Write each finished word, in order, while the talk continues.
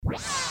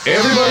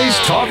Everybody's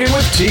Talking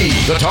with T,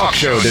 the talk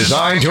show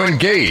designed to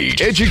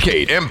engage,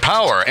 educate,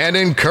 empower, and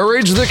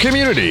encourage the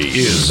community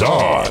is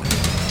on.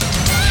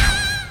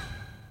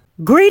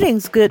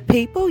 Greetings, good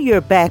people.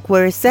 You're back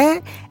where it's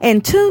at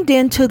and tuned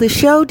into the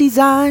show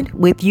designed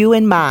with you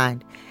in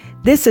mind.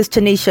 This is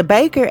Tanisha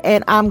Baker,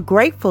 and I'm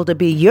grateful to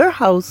be your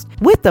host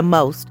with the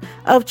most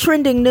of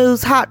trending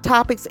news, hot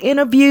topics,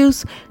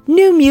 interviews,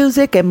 new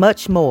music, and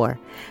much more.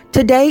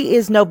 Today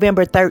is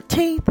November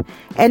 13th,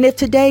 and if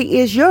today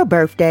is your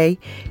birthday,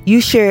 you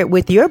share it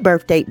with your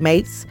birthday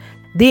mates,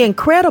 the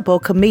incredible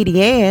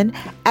comedian,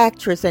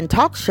 actress, and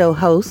talk show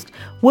host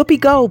Whoopi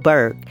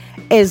Goldberg,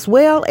 as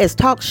well as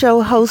talk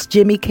show host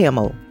Jimmy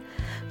Kimmel.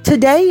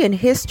 Today in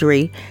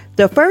history,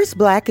 the first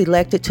Black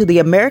elected to the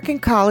American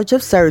College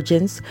of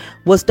Surgeons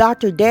was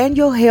Dr.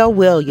 Daniel Hale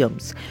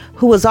Williams,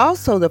 who was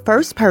also the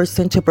first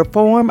person to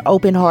perform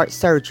open heart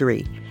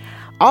surgery.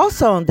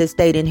 Also on this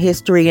date in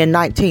history in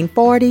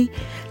 1940,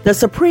 the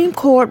Supreme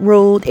Court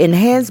ruled in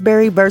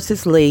Hansberry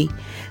v. Lee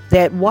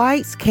that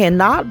whites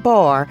cannot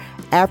bar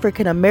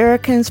African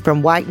Americans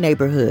from white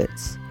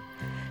neighborhoods.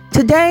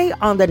 Today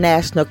on the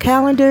national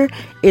calendar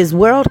is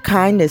World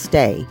Kindness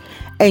Day,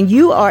 and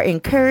you are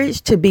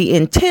encouraged to be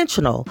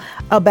intentional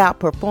about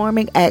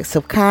performing acts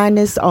of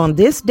kindness on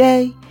this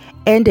day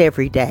and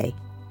every day.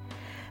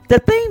 The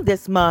theme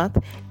this month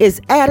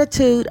is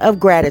Attitude of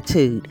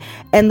Gratitude,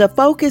 and the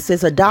focus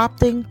is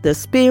adopting the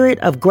spirit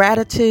of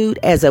gratitude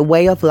as a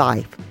way of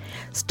life.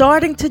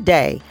 Starting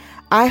today,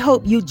 I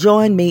hope you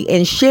join me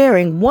in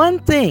sharing one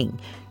thing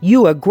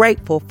you are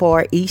grateful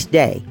for each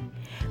day.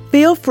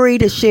 Feel free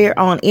to share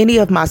on any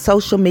of my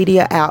social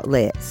media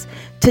outlets.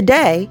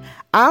 Today,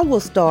 I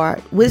will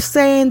start with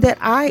saying that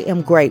I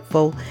am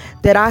grateful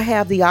that I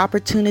have the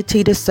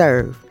opportunity to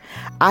serve.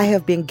 I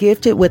have been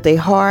gifted with a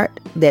heart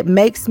that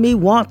makes me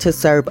want to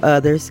serve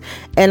others,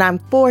 and I'm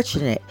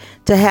fortunate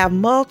to have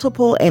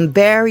multiple and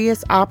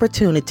various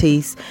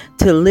opportunities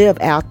to live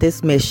out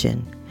this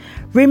mission.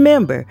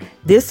 Remember,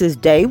 this is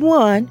day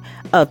 1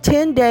 of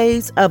 10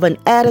 days of an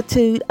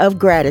attitude of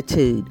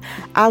gratitude.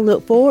 I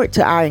look forward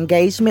to our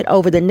engagement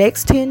over the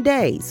next 10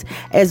 days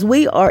as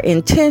we are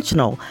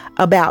intentional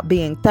about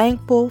being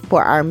thankful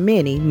for our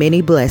many,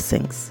 many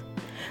blessings.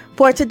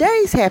 For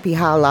today's happy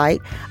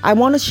highlight, I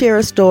want to share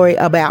a story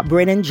about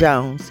Brennan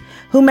Jones,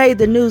 who made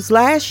the news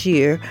last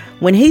year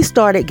when he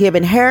started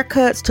giving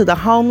haircuts to the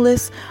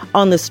homeless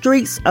on the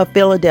streets of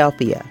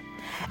Philadelphia.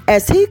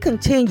 As he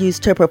continues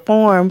to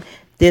perform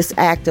this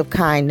act of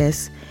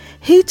kindness,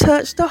 he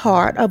touched the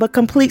heart of a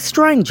complete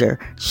stranger,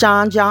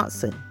 Sean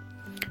Johnson.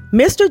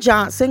 Mr.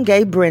 Johnson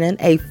gave Brennan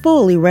a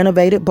fully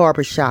renovated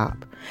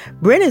barbershop.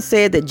 Brennan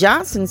said that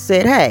Johnson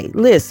said, "Hey,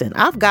 listen,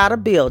 I've got a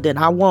building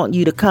I want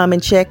you to come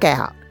and check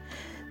out."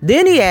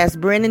 Then he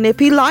asked Brennan if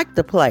he liked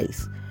the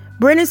place.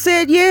 Brennan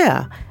said,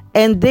 "Yeah."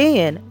 And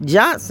then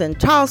Johnson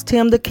tossed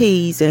him the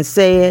keys and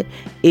said,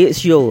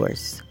 "It's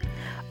yours."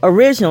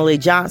 Originally,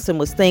 Johnson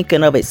was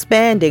thinking of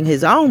expanding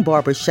his own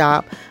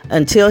barbershop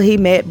until he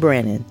met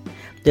Brennan.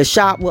 The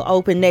shop will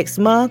open next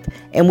month,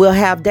 and we'll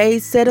have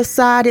days set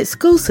aside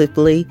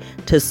exclusively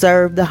to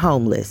serve the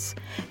homeless.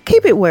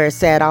 Keep it where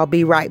it's at. I'll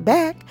be right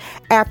back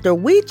after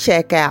we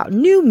check out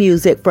new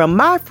music from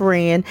my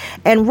friend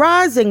and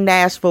rising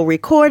Nashville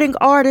recording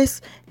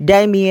artist,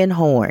 Damian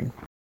Horn.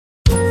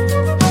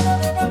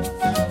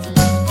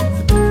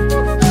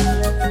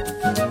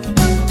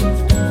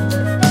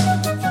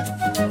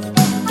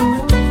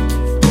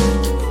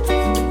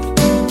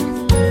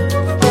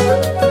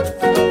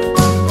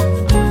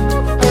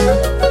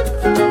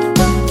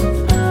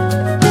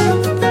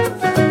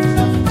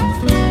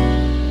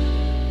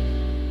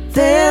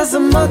 There's a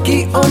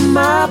monkey on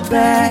my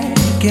back,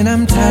 and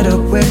I'm tired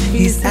of where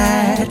he's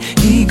at.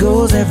 He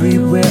goes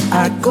everywhere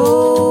I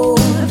go,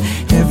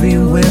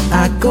 everywhere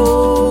I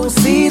go.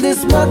 See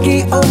this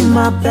monkey on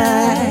my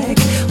back,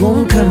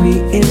 won't cut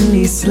me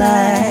any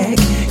slack.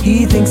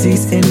 He thinks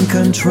he's in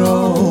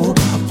control.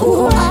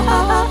 Ooh, ow,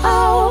 ow,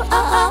 ow, ow,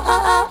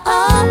 ow,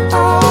 ow,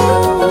 ow.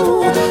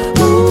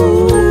 Ooh.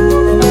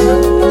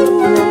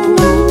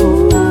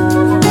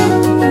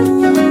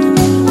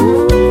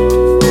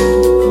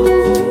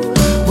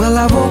 Well,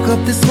 I woke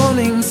up this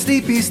morning,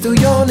 sleepy, still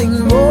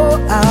yawning, roll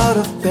out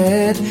of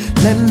bed.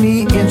 Let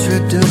me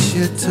introduce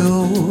you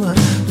to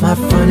my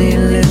funny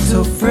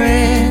little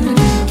friend,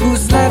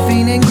 who's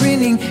laughing and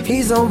grinning.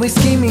 He's always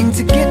scheming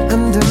to get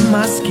under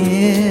my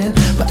skin,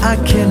 but I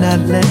cannot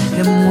let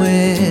him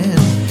win.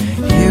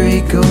 Here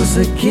he goes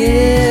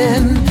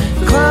again,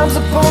 climbs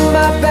up on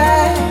my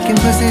back and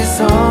puts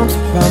his arms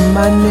around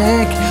my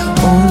neck.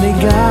 Only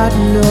God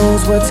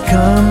knows what's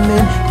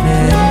coming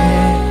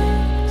next.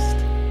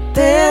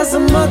 There's a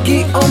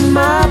monkey on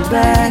my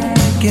back,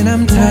 and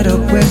I'm tired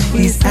of where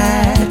he's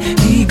at.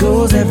 He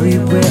goes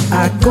everywhere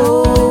I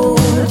go,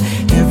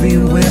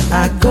 everywhere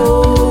I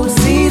go.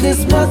 See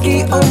this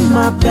monkey on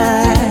my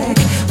back,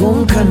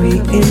 won't cut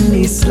me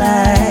any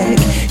slack.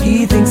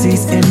 He thinks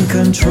he's in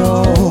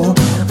control.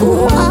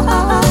 Ooh, ow,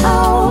 ow,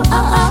 ow,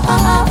 ow, ow,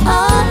 ow,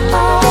 ow,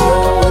 ow.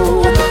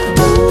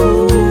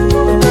 Ooh.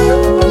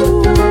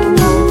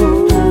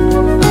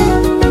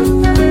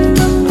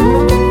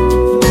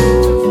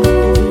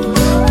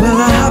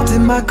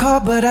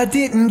 I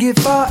didn't get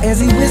far as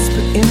he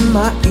whispered in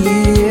my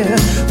ear.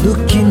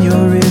 Look in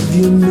your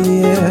rearview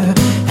mirror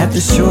at the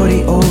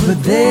shorty over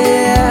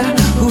there,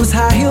 whose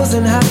high heels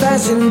and high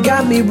fashion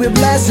got me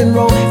whiplash and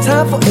roll.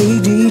 Time for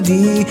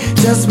ADD,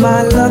 just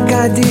my luck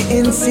I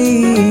didn't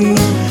see.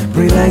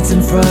 Bright lights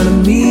in front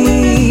of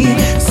me,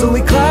 so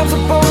he climbs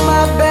up on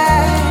my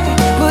back,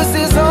 puts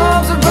his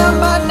arms around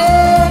my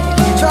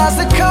neck, tries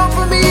to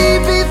comfort me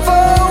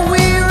before we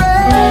wreck.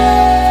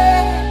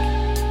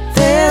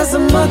 There's a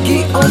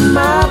monkey on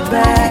my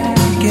back,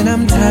 and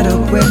I'm tired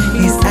of where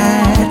he's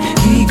at.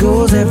 He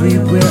goes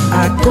everywhere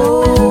I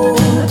go,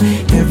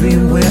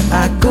 everywhere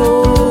I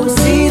go.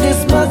 See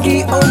this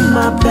monkey on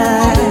my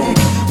back,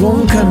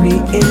 won't cut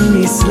me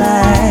any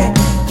slack.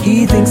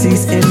 He thinks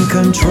he's in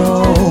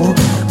control.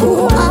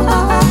 Ooh, ah,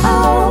 ah, ah,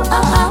 ah, ah,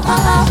 ah,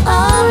 ah,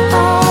 ah, ah.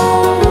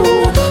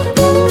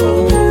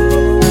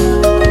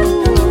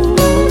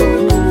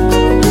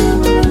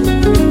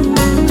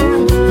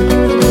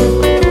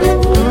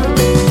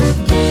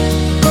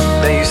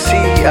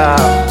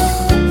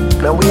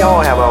 Now we all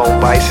have our own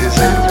vices,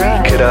 and we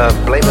could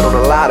blame it on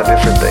a lot of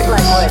different things.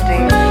 Like what,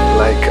 dude?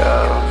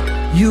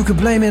 You could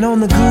blame it on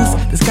the goose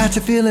that's got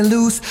you feeling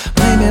loose.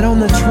 Blame it on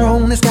the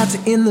Tron that's got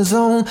you in the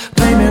zone.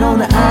 Blame it on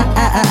the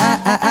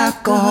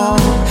alcohol.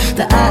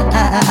 The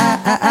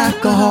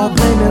alcohol.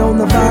 Blame it on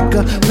the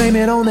vodka. Blame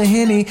it on the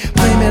Henny.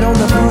 Blame it on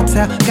the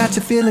Brutal. Got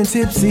you feeling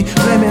tipsy.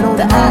 Blame it on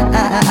the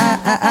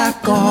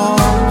alcohol.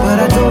 But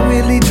I don't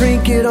really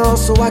drink it all,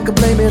 so I could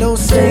blame it on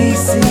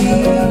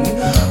Stacy.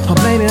 Or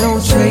blame it on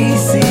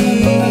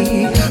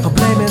Tracy. Or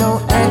blame it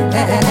on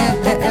Erica.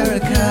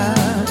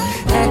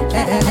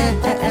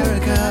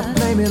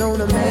 Blame it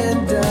on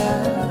Amanda,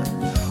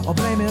 or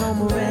blame it on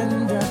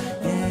Miranda.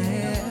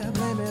 Yeah,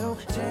 blame it on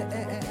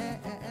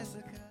Jessica.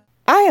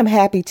 I am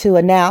happy to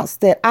announce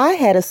that I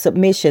had a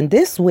submission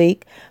this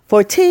week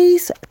for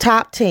T's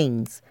Top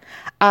Teens.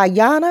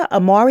 Ayanna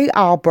Amari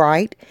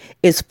Albright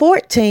is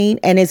 14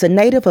 and is a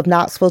native of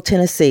Knoxville,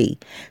 Tennessee.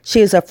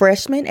 She is a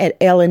freshman at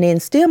L&N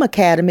STEM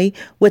Academy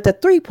with a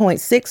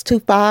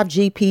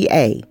 3.625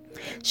 GPA.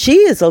 She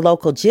is a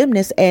local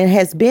gymnast and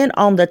has been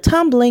on the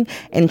tumbling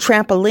and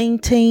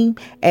trampoline team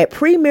at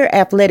Premier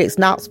Athletics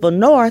Knoxville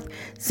North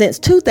since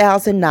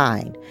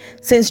 2009.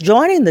 Since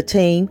joining the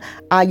team,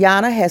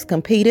 Ayanna has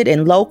competed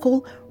in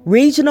local,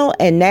 regional,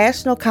 and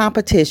national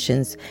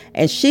competitions,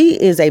 and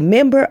she is a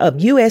member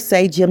of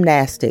USA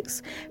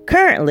Gymnastics.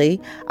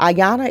 Currently,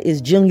 Ayanna is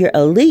junior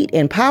elite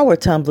in power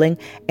tumbling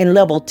and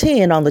level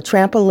 10 on the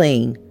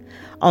trampoline.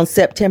 On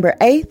September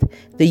 8th,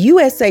 the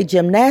USA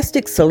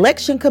Gymnastics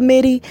Selection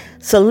Committee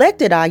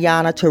selected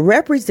Ayanna to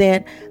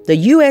represent the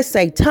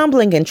USA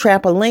Tumbling and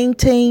Trampoline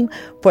team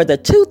for the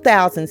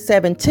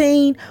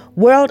 2017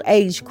 World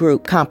Age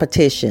Group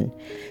competition.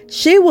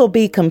 She will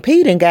be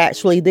competing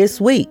actually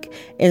this week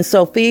in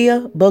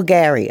Sofia,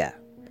 Bulgaria.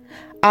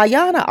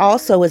 Ayanna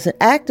also is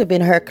active in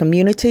her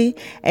community,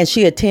 and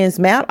she attends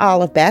Mount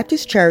Olive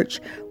Baptist Church,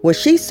 where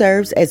she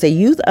serves as a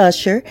youth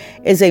usher,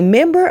 is a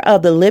member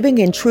of the Living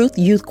in Truth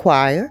Youth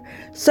Choir,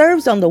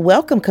 serves on the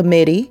Welcome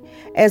Committee,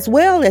 as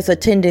well as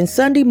attending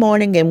Sunday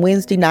morning and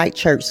Wednesday night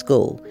church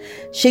school.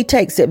 She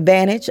takes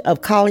advantage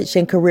of college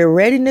and career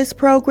readiness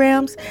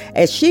programs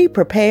as she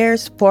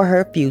prepares for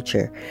her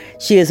future.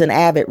 She is an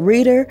avid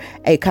reader,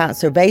 a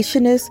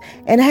conservationist,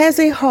 and has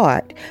a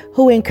heart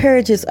who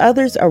encourages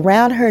others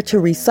around her to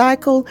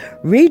recycle,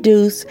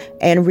 reduce,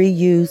 and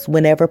reuse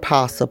whenever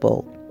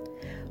possible.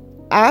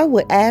 I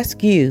would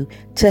ask you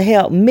to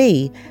help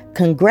me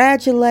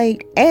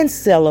congratulate and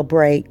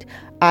celebrate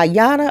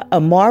Ayanna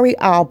Amari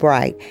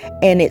Albright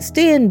and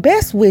extend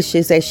best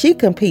wishes as she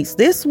competes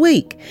this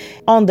week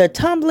on the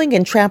tumbling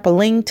and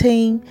trampoline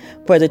team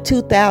for the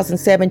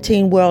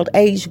 2017 World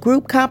Age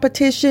Group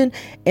competition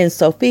in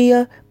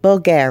Sofia,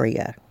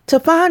 Bulgaria. To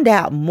find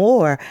out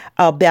more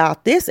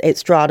about this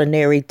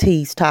extraordinary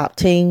T's Top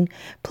Teen,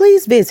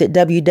 please visit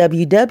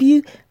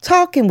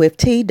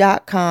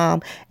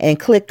www.talkingwitht.com and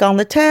click on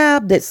the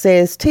tab that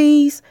says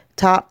T's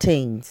Top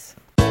Teens.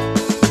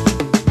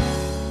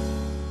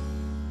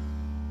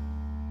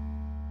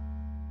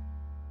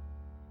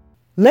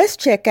 Let's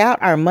check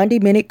out our Monday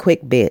Minute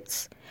Quick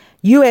Bits.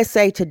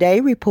 USA Today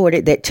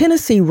reported that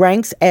Tennessee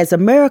ranks as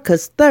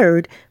America's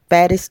third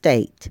fattest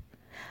state.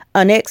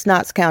 An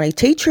ex-Knox County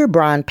teacher,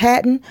 Brian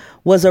Patton,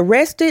 was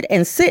arrested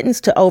and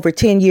sentenced to over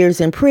 10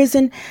 years in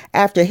prison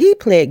after he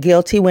pled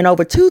guilty when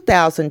over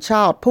 2,000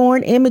 child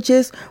porn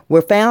images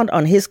were found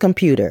on his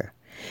computer.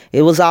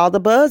 It was all the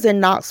buzz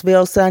in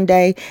Knoxville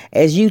Sunday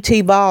as UT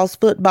Vols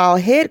football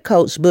head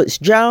coach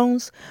Butch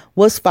Jones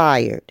was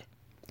fired.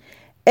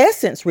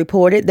 Essence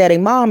reported that a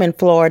mom in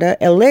Florida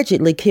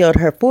allegedly killed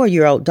her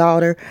 4-year-old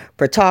daughter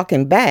for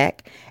talking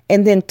back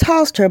and then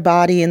tossed her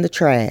body in the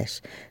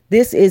trash.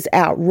 This is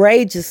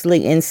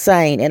outrageously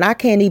insane, and I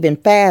can't even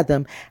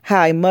fathom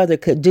how a mother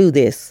could do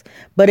this.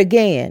 But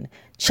again,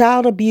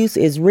 child abuse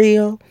is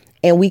real,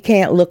 and we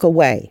can't look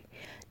away.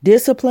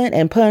 Discipline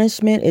and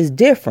punishment is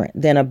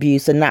different than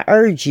abuse, and I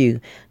urge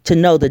you to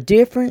know the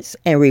difference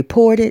and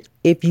report it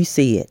if you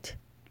see it.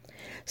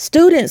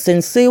 Students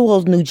in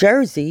Sewell, New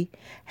Jersey,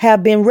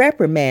 have been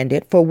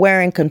reprimanded for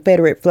wearing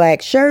Confederate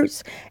flag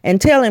shirts and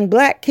telling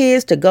black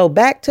kids to go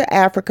back to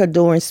Africa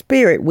during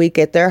Spirit Week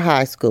at their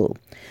high school.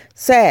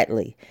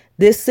 Sadly,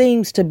 this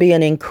seems to be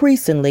an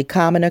increasingly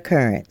common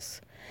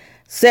occurrence.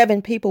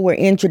 7 people were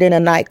injured in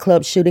a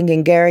nightclub shooting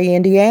in Gary,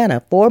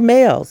 Indiana. 4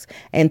 males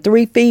and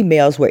 3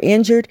 females were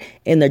injured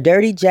in the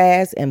Dirty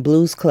Jazz and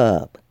Blues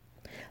Club.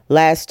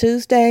 Last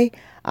Tuesday,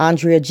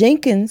 Andrea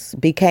Jenkins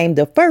became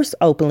the first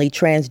openly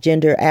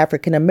transgender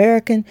African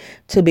American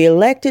to be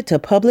elected to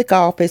public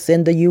office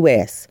in the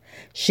U.S.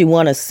 She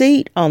won a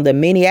seat on the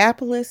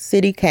Minneapolis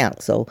City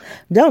Council.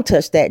 Don't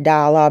touch that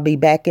dial. I'll be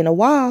back in a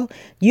while.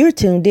 You're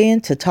tuned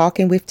in to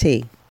Talking with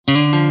T.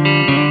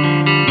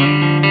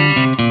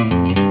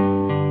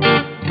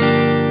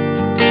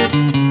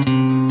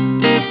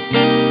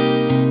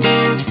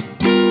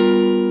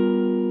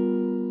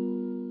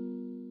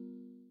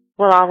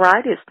 Well, all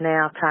right, it's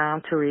now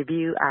time to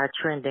review our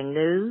trending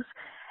news.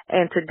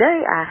 And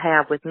today I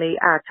have with me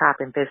our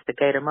top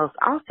investigator, most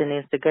often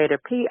instigator,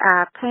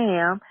 P.I.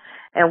 Pam.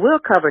 And we'll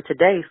cover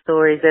today's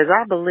stories as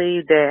I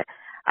believe that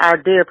our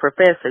dear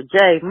Professor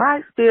Jay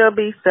might still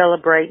be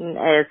celebrating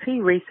as he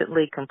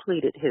recently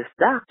completed his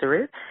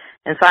doctorate.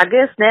 And so I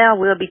guess now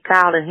we'll be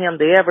calling him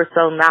the ever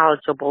so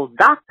knowledgeable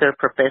Dr.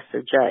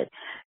 Professor Jay.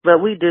 But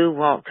we do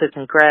want to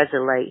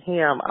congratulate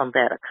him on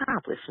that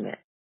accomplishment.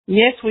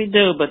 Yes, we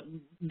do, but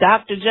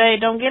Dr. J,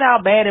 don't get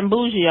all bad and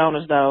bougie on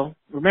us, though.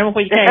 Remember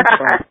where you came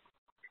from.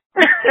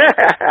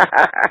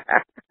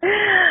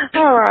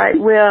 All right,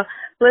 well,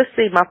 let's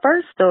see. My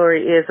first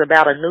story is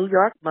about a New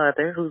York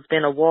mother who's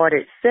been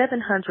awarded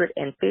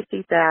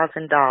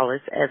 $750,000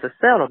 as a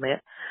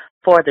settlement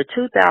for the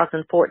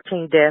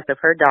 2014 death of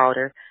her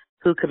daughter,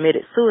 who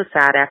committed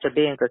suicide after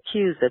being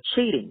accused of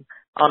cheating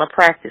on a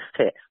practice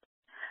test.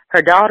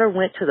 Her daughter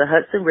went to the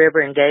Hudson River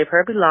and gave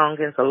her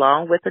belongings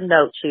along with a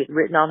note she had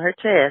written on her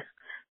test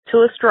to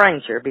a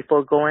stranger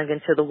before going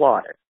into the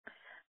water.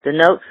 The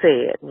note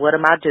said, "What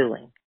am I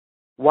doing?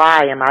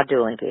 Why am I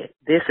doing it?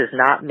 This is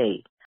not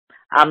me.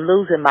 I'm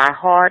losing my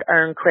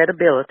hard-earned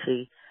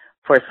credibility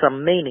for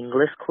some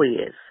meaningless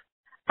quiz.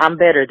 I'm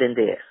better than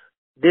this.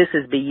 This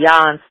is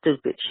beyond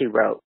stupid," she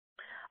wrote.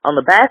 On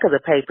the back of the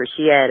paper,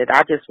 she added,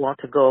 "I just want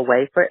to go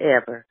away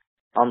forever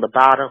on the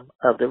bottom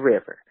of the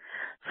river."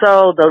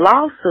 So the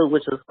lawsuit,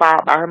 which was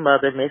filed by her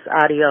mother, Miss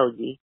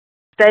Adeoye,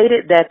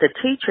 stated that the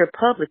teacher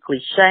publicly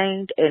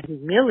shamed and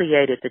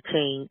humiliated the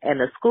teen, and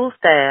the school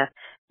staff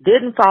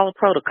didn't follow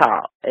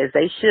protocol as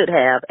they should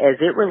have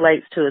as it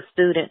relates to a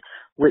student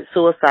with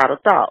suicidal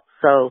thoughts.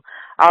 So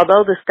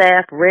although the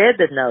staff read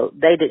the note,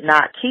 they did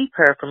not keep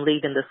her from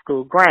leaving the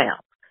school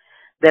grounds.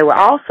 They were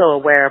also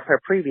aware of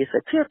her previous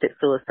attempt at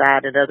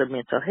suicide and other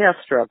mental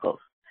health struggles.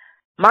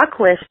 My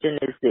question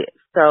is this.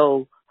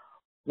 So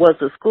was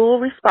the school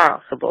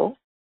responsible?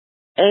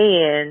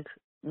 And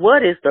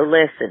what is the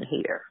lesson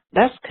here?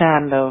 That's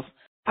kind of,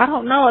 I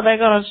don't know, are they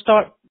going to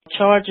start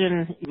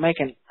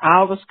making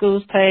all the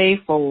schools pay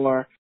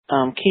for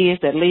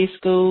kids that leave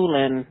school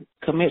and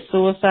commit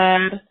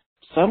suicide?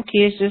 Some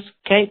kids just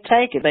can't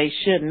take it. They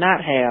should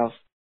not have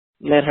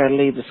let her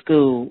leave the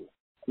school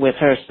with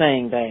her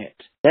saying that.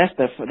 That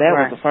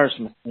was the first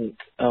mistake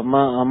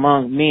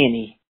among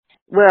many.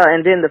 Well,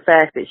 and then the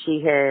fact that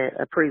she had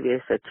a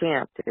previous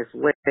attempt as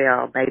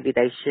well, maybe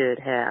they should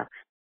have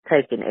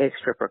taken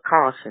extra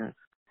precautions.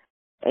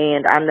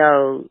 And I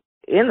know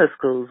in the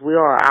schools we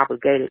are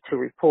obligated to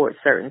report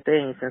certain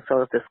things, and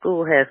so if the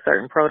school has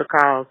certain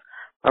protocols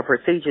or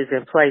procedures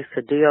in place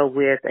to deal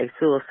with a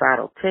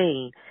suicidal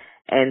teen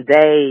and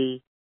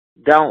they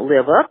don't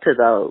live up to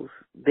those,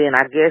 then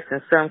I guess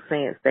in some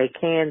sense they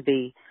can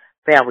be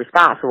found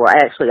responsible.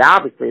 Actually,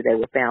 obviously they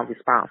were found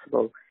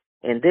responsible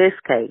in this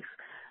case.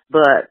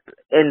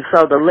 And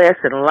so the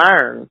lesson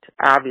learned,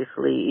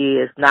 obviously,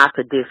 is not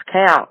to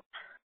discount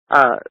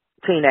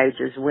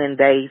teenagers when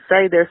they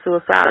say they're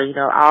suicidal. You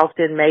know,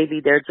 often maybe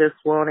they're just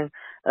wanting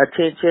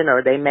attention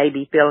or they may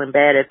be feeling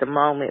bad at the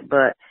moment,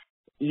 but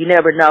you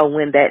never know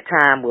when that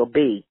time will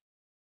be.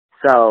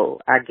 So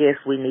I guess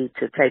we need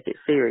to take it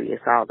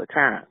serious all the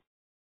time.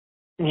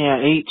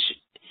 Yeah,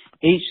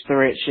 each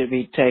threat should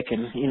be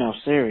taken,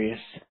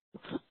 serious.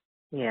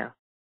 Yeah.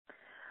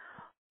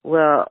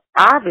 Well,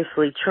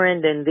 obviously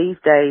trending these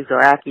days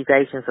are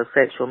accusations of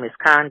sexual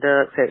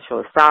misconduct, sexual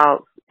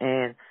assault,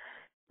 and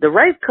the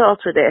rape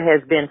culture that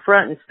has been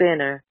front and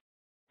center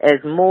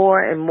as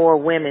more and more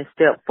women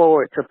step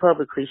forward to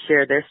publicly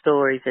share their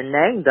stories and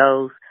name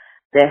those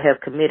that have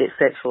committed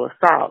sexual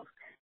assault.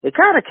 It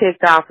kind of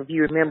kicked off, if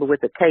you remember,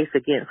 with the case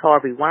against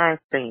Harvey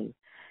Weinstein.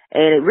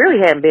 And it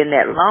really hadn't been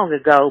that long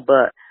ago,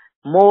 but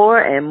more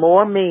and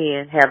more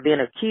men have been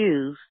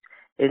accused,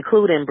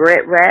 including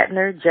Brett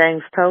Ratner,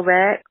 James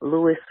Toback,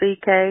 Louis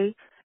C.K.,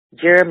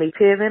 Jeremy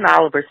Piven,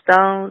 Oliver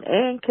Stone,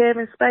 and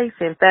Kevin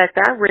Spacey. In fact,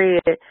 I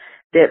read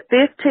that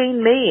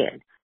 15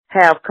 men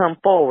have come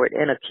forward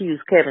and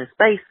accused Kevin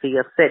Spacey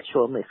of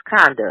sexual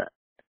misconduct.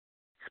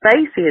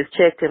 Spacey has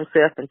checked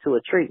himself into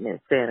a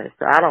treatment center,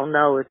 so I don't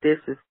know if this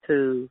is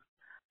to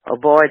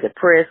avoid the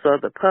press or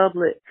the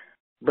public,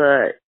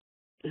 but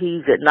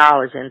he's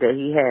acknowledging that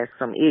he has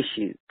some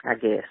issues, I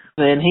guess.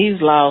 And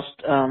he's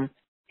lost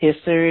his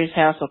series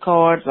House of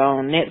Cards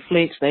on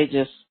Netflix. They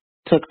just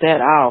took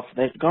that off.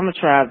 They're going to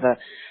try I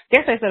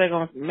guess they said they're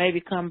going to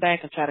maybe come back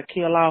and try to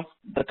kill off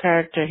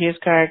his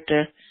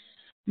character.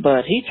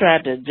 But he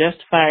tried to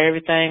justify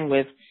everything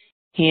with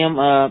him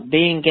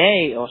being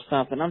gay or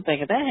something. I'm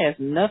thinking that has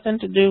nothing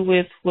to do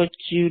with what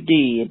you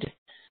did.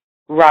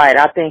 Right.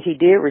 I think he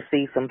did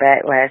receive some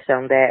backlash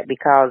on that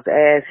because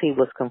as he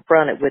was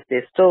confronted with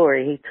this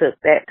story, he took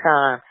that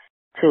time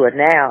to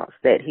announce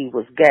that he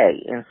was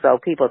gay. And so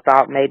people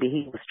thought maybe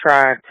he was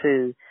trying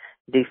to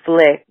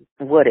deflect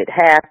what had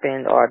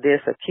happened or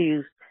this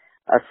accused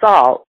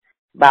assault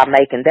by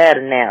making that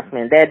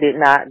announcement. That did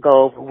not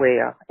go over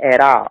well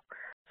at all.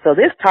 So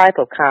this type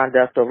of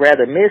conduct, or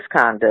rather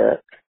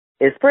misconduct,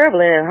 is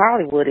prevalent in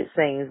Hollywood, it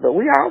seems. But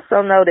we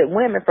also know that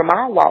women from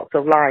all walks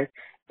of life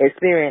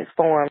experience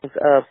forms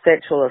of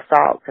sexual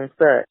assaults and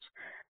such.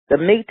 The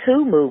Me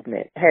Too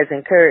movement has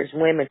encouraged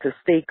women to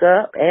speak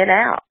up and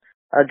out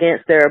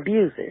against their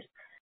abusers.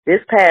 This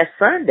past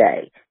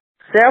Sunday,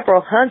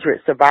 several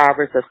hundred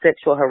survivors of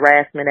sexual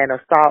harassment and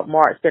assault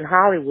marched in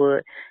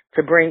Hollywood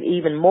to bring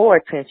even more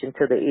attention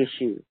to the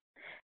issue.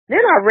 Then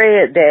I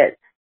read that,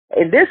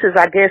 and this is,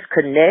 I guess,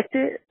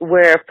 connected,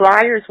 where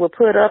flyers were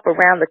put up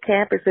around the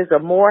campuses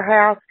of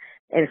Morehouse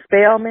and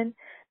Spelman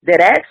that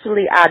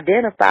actually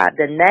identified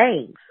the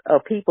names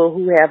of people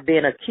who have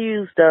been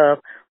accused of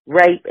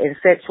rape and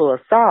sexual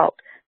assault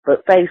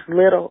but face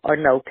little or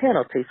no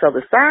penalty. So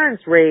the signs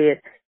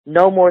read,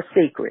 "No more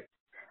secrets,"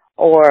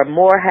 or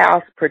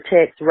 "Morehouse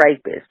protects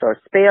rapists," or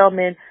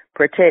 "Spelman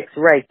protects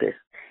rapists."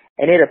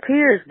 And it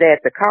appears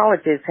that the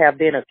colleges have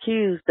been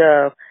accused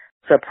of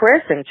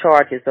suppressing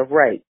charges of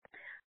rape.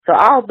 So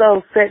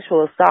although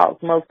sexual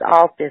assaults most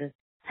often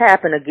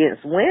happen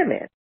against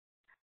women,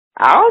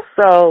 I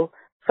also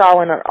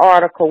saw in an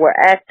article where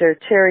actor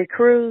Terry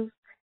Crews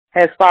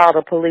has filed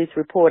a police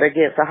report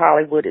against a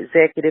Hollywood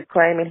executive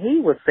claiming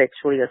he was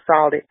sexually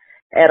assaulted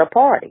at a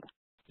party.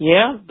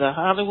 Yeah, the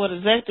Hollywood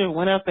executive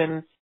went up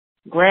and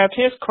grabbed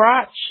his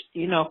crotch,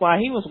 while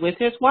he was with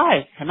his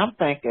wife. And I'm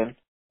thinking,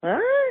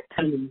 what?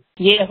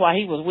 Yeah, while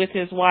he was with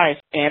his wife.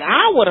 And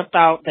I would have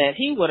thought that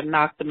he would have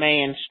knocked the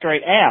man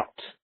straight out,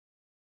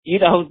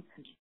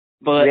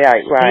 but yeah,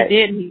 right. He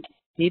didn't.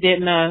 He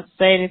didn't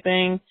say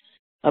anything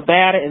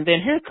about it. And then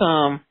here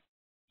comes,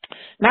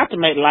 not to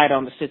make light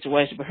on the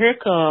situation, but here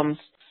comes,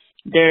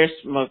 there's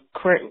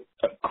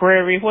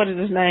McCrary, what is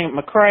his name?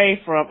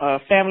 McCray from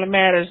Family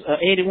Matters,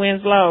 Eddie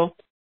Winslow,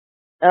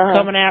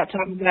 coming out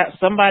talking about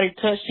somebody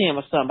touched him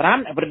or something.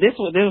 But this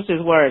was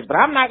his words. But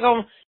I'm not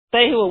going to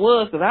say who it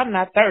was because I'm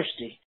not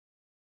thirsty.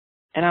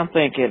 And I'm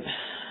thinking,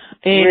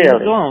 Eddie,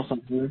 really? Go on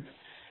something.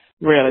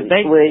 Really?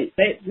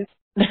 They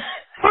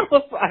I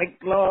was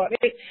like, Lord,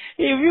 if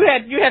you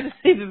had to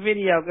see the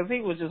video because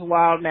he was just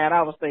wild out.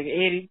 I was thinking,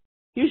 Eddie,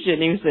 you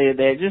shouldn't even say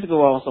that. Just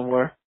go on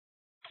somewhere.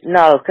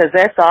 No, because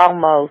that's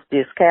almost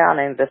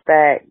discounting the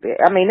fact that,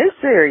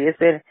 it's serious,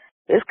 and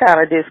it's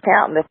kind of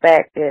discounting the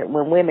fact that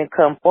when women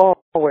come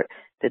forward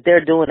that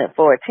they're doing it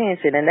for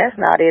attention, and that's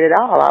not it at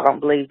all, I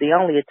don't believe. The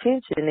only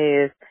attention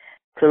is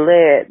to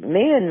let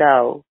men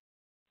know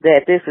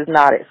that this is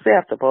not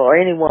acceptable, or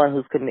anyone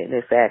who's committing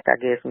this act, I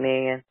guess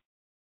men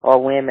or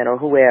women or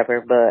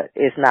whoever, but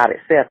it's not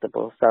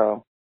acceptable.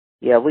 So,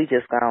 yeah, we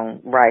just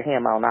gonna write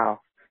him on off.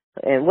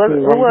 And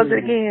who was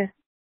it again?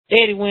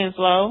 Eddie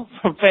Winslow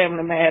from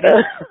Family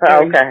Matters.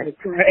 Okay.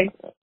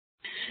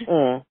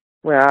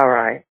 Well, all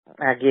right,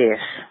 I guess.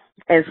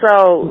 And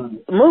so,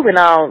 moving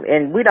on,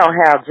 and we don't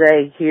have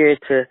Jay here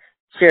to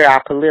share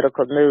our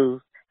political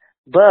news,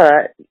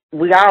 but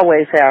we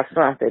always have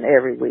something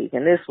every week.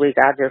 And this week,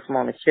 I just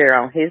want to share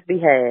on his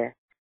behalf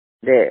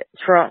that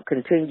Trump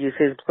continues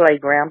his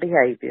playground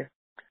behavior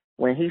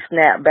when he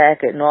snapped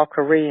back at North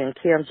Korean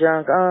Kim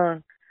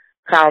Jong-un,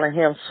 calling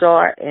him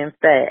short and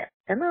fat.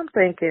 And I'm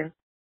thinking,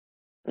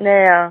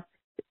 now,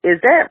 is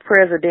that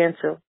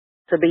presidential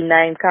to be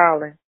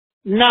name-calling?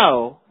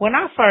 No. When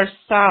I first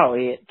saw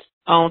it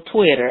on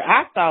Twitter,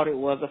 I thought it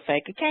was a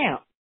fake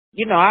account.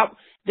 I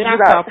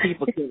saw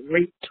people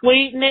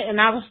retweeting it,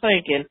 and I was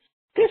thinking,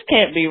 this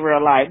can't be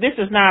real life. This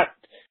is not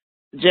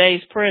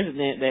Jay's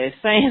president that is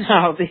saying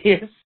all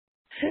this.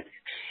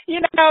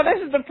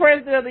 This is the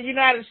president of the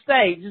United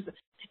States,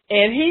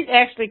 and he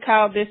actually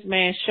called this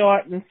man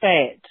short and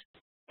fat.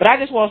 But I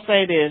just want to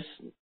say this,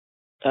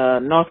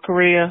 North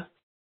Korea,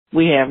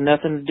 we have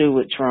nothing to do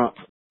with Trump.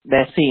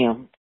 That's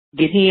him.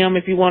 Get him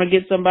if you want to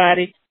get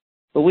somebody,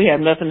 but we have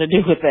nothing to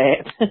do with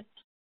that.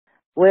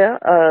 Well,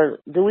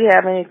 do we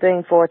have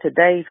anything for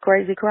today's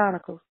Crazy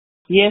Chronicles?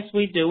 Yes,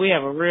 we do. We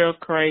have a real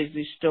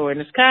crazy story,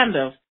 and it's kind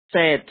of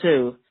sad,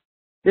 too.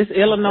 This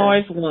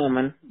Illinois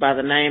woman by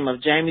the name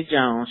of Jamie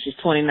Jones, she's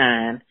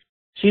 29,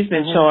 she's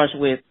been charged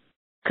with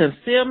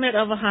concealment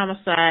of a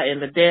homicide in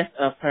the death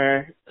of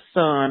her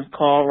son,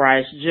 Carl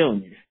Rice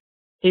Jr.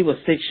 He was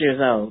 6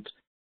 years old.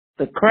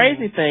 The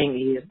crazy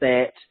thing is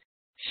that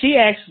she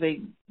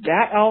actually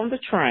got on the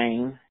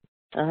train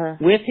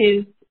with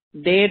his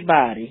dead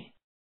body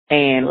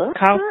and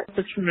caught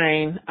the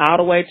train all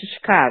the way to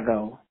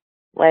Chicago.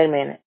 Wait a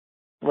minute.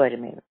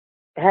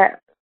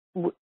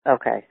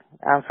 Okay.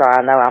 I'm sorry.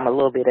 I know I'm a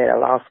little bit at a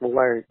loss for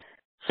words.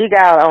 She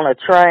got on a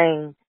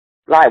train,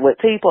 like with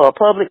people, a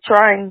public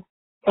train?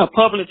 A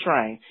public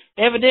train.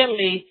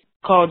 Evidently,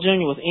 Carl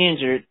Jr. was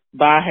injured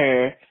by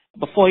her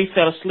before he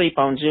fell asleep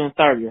on June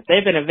 30th.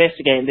 They've been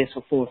investigating this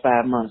for 4 or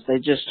 5 months. They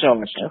just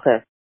charged him.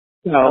 Okay.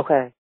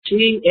 Okay.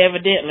 She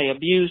evidently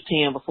abused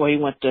him before he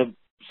went to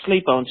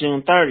sleep on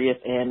June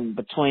 30th, and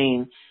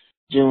between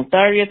June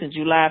 30th and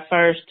July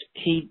 1st,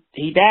 he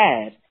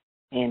died.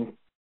 And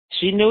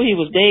she knew he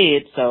was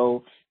dead,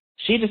 so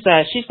she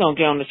decided she's going to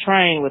get on the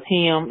train with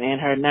him and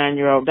her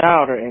 9-year-old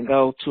daughter and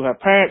go to her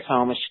parents'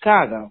 home in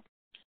Chicago.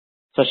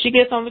 So she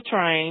gets on the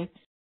train,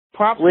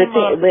 props him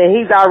up. But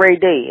he's already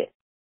dead.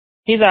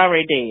 He's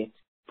already dead.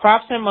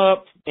 Props him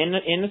up in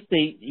the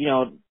seat,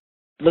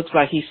 looks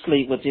like he's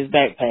asleep with his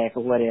backpack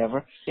or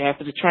whatever.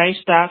 After the train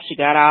stopped, she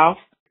got off,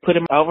 put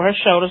him over her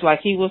shoulders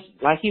like he was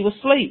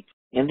asleep.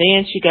 And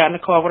then she got in the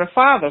car with her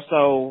father.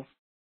 So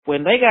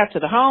when they got to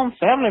the home,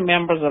 family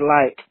members are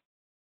like,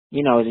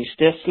 is he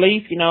still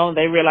asleep?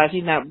 They realize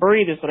he's not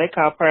breathing, so they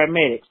called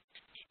paramedics.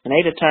 And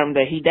they determined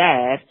that he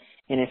died.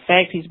 And in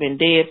fact, he's been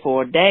dead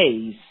for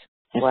days.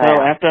 And wow.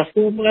 So after a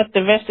full-blown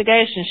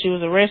investigation, she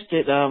was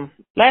arrested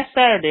last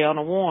Saturday on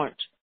a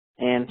warrant.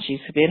 And she's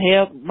been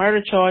held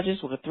murder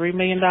charges with a $3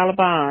 million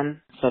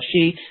bond. So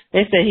they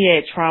said he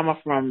had trauma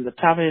from the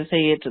top of his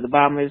head to the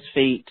bottom of his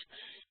feet.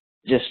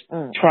 Just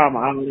trauma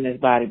all in his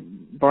body.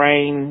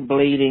 Brain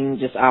bleeding,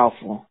 just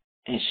awful.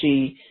 And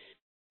she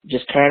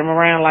just carried him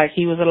around like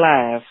he was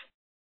alive.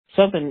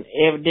 Something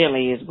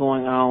evidently is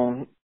going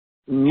on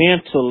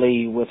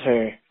mentally with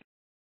her.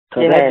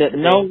 Because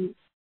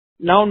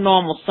no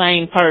normal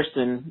sane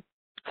person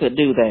could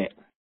do that.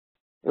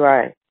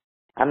 Right.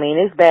 I mean,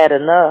 it's bad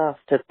enough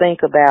to think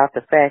about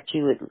the fact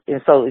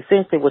and so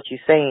essentially what you're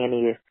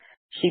saying is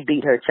she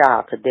beat her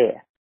child to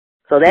death.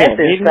 So that's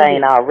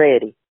insane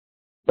already.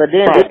 But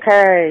then they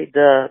carried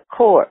the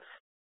corpse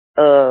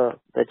of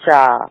the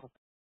child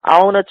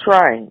on a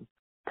train,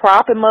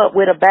 prop him up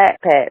with a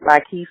backpack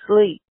like he's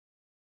asleep.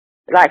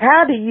 Like,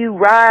 how do you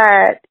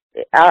ride?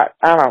 I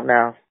don't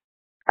know.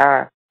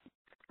 I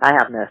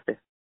have nothing.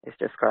 It's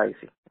just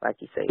crazy, like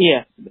you said.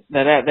 Yeah,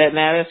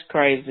 that's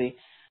crazy.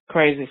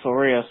 Crazy for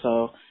real.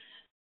 So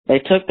they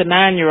took the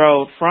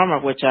 9-year-old from her,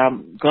 which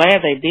I'm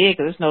glad they did,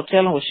 because there's no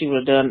telling what she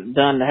would have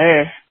done to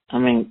her. I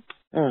mean,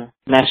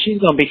 now she's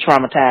going to be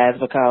traumatized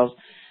because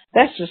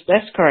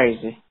that's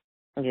crazy.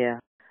 Yeah.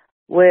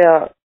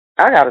 Well,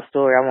 I got a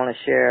story I want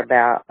to share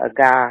about a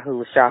guy who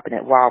was shopping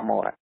at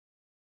Walmart.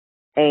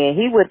 And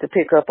he went to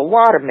pick up a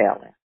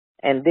watermelon.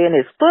 And then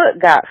his foot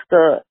got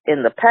stuck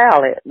in the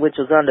pallet, which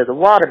was under the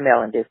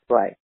watermelon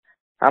display.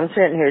 I'm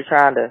sitting here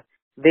trying to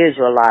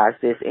visualize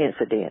this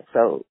incident.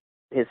 So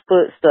his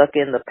foot stuck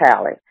in the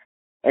pallet.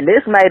 And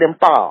this made him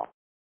fall,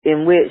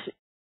 in which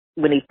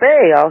when he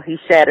fell, he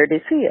shattered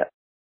his hip.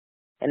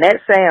 And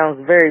that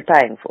sounds very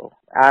painful.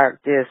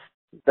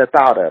 The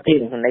thought of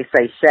it when they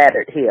say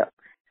shattered hip.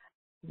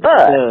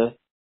 But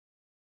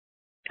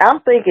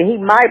I'm thinking he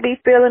might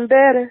be feeling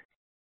better,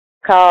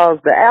 because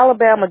the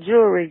Alabama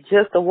jury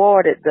just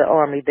awarded the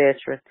Army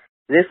veteran,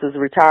 this is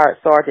retired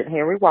Sergeant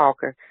Henry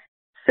Walker,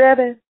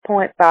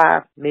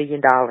 $7.5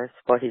 million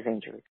for his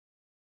injuries.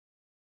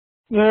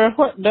 Girl,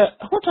 what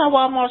time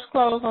Walmart's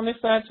closed on this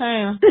side of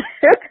town?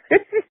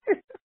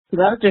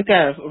 I just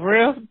got a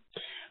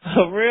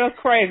real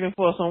craving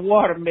for some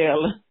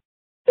watermelon.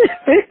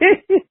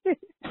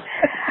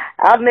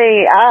 I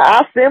mean,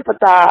 I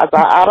sympathize.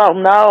 I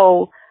don't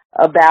know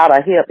about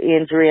a hip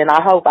injury, and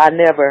I hope I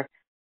never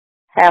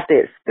have to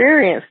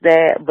experience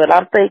that, but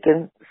I'm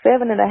thinking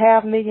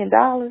 $7.5 million.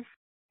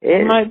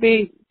 It might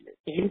be.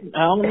 I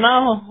don't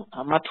know.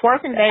 My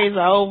twerking days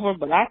are over,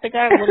 but I think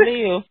I will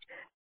live.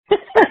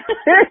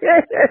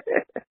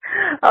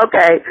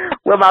 Okay.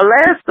 Well, my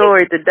last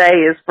story today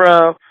is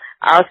from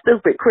our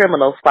Stupid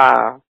Criminals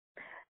file,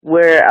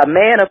 where a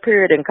man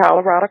appeared in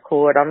Colorado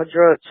court on a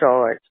drug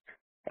charge,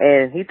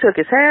 and he took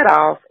his hat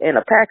off and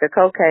a pack of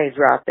cocaine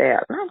dropped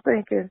out. And I'm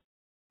thinking,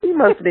 he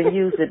must have been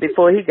using it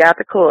before he got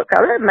to court,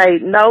 because that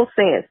made no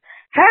sense.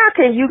 How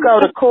can you go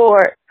to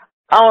court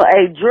on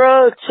a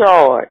drug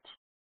charge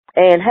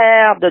and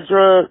have the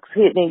drugs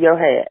hidden in your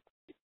hat?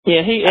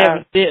 Yeah, he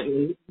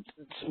evidently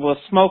was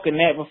smoking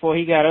that before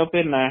he got up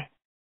in there.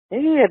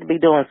 He had to be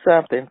doing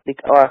something,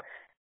 or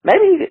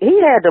maybe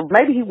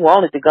maybe he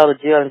wanted to go to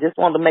jail and just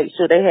wanted to make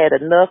sure they had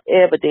enough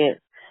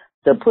evidence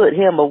to put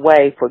him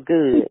away for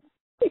good.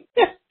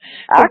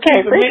 I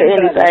can't think of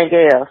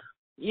anything else.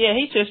 Yeah,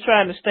 he's just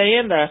trying to stay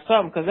in there or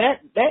something, because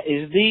that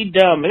is the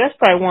dumbest. That's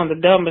probably one of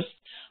the dumbest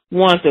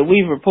ones that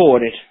we've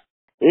reported.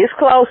 It's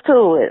close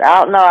to it.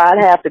 I don't know.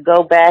 I'd have to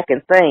go back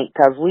and think,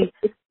 because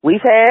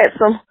we've had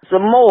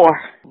some more.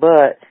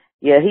 But,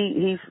 yeah,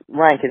 he's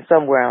ranking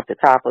somewhere at the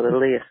top of the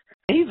list.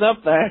 He's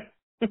up there.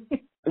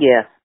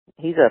 Yeah,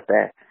 he's up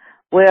there.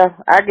 Well,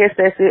 I guess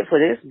that's it for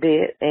this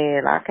bit,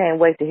 and I can't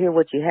wait to hear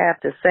what you have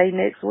to say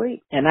next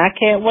week. And I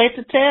can't wait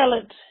to tell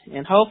it.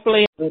 And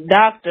hopefully the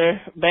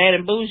doctor, Bad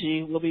and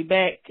Bougie, will be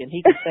back and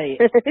he can say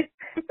it.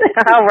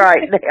 All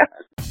right now.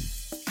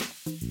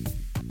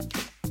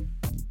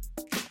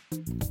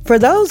 For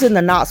those in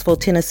the Knoxville,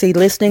 Tennessee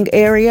listening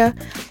area,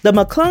 the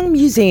McClung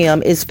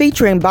Museum is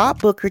featuring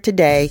Bob Booker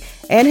today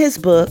and his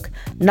book,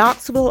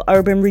 Knoxville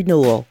Urban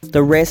Renewal,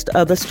 The Rest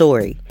of the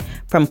Story,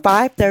 from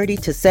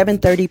 5:30 to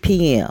 7:30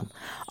 p.m.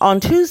 On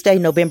Tuesday,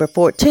 November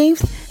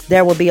 14th,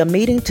 there will be a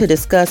meeting to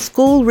discuss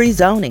school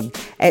rezoning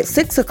at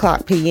 6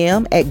 o'clock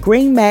p.m. at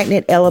Green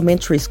Magnet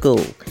Elementary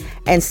School.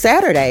 And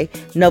Saturday,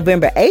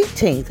 November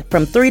 18th,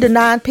 from 3 to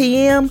 9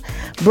 p.m.,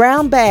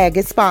 Brown Bag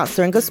is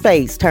sponsoring a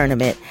spades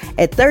tournament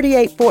at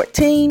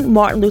 3814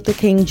 Martin Luther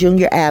King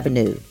Jr.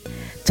 Avenue.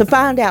 To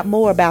find out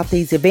more about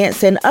these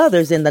events and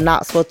others in the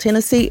Knoxville,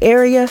 Tennessee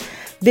area,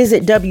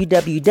 visit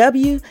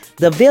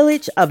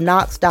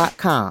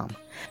www.thevillageofknox.com.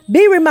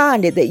 Be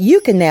reminded that you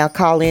can now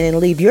call in and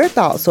leave your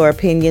thoughts or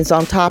opinions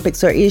on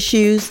topics or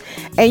issues,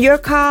 and your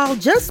call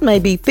just may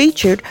be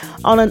featured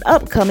on an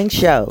upcoming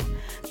show.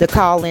 The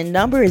call-in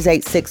number is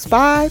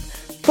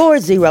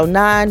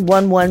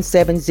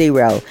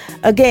 865-409-1170.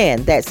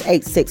 Again, that's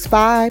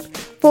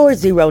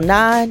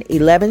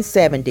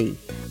 865-409-1170.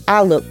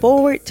 I look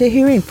forward to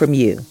hearing from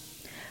you.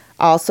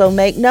 Also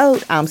make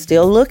note, I'm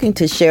still looking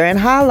to share and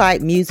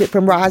highlight music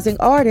from rising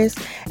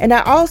artists, and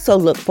I also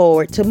look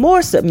forward to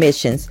more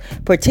submissions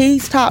for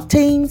T's Top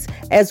Teens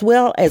as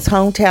well as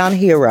Hometown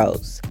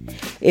Heroes.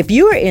 If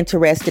you are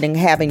interested in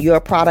having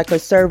your product or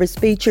service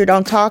featured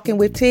on Talking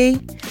with T,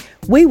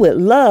 we would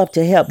love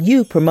to help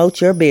you promote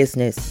your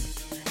business.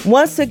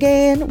 Once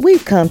again,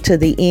 we've come to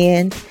the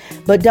end,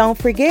 but don't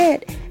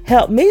forget,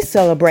 help me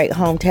celebrate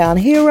Hometown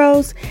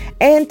Heroes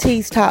and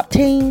T's Top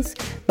Teens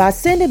by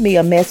sending me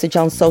a message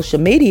on social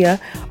media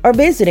or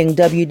visiting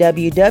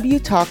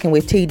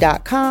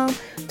www.talkingwitht.com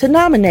to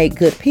nominate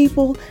good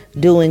people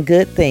doing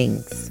good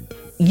things.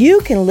 You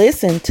can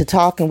listen to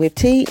Talking with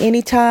T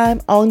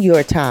anytime on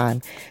your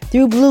time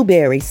through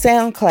Blueberry,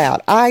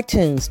 SoundCloud,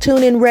 iTunes,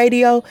 TuneIn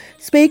Radio,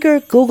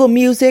 Speaker, Google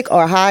Music,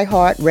 or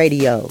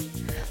iHeartRadio.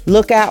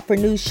 Look out for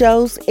new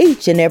shows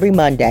each and every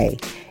Monday.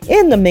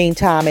 In the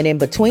meantime and in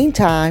between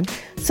time,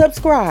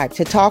 subscribe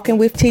to Talking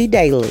with T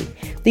Daily,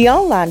 the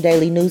online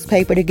daily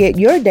newspaper to get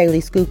your daily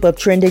scoop of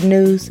trending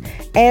news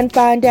and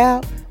find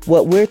out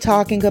what we're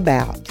talking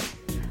about.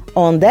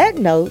 On that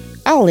note,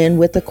 I'll end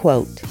with a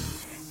quote.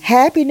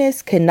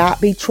 Happiness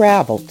cannot be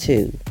traveled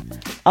to,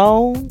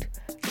 owned,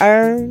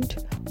 earned,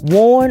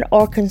 worn,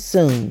 or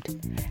consumed.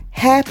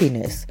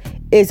 Happiness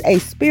is a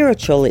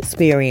spiritual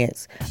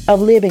experience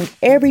of living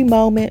every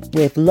moment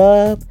with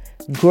love,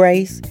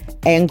 grace,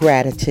 and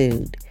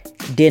gratitude.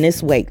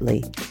 Dennis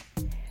Waitley.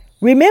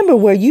 Remember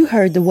where you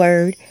heard the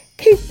word.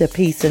 Keep the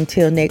peace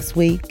until next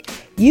week.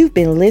 You've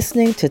been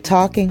listening to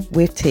Talking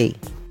with T.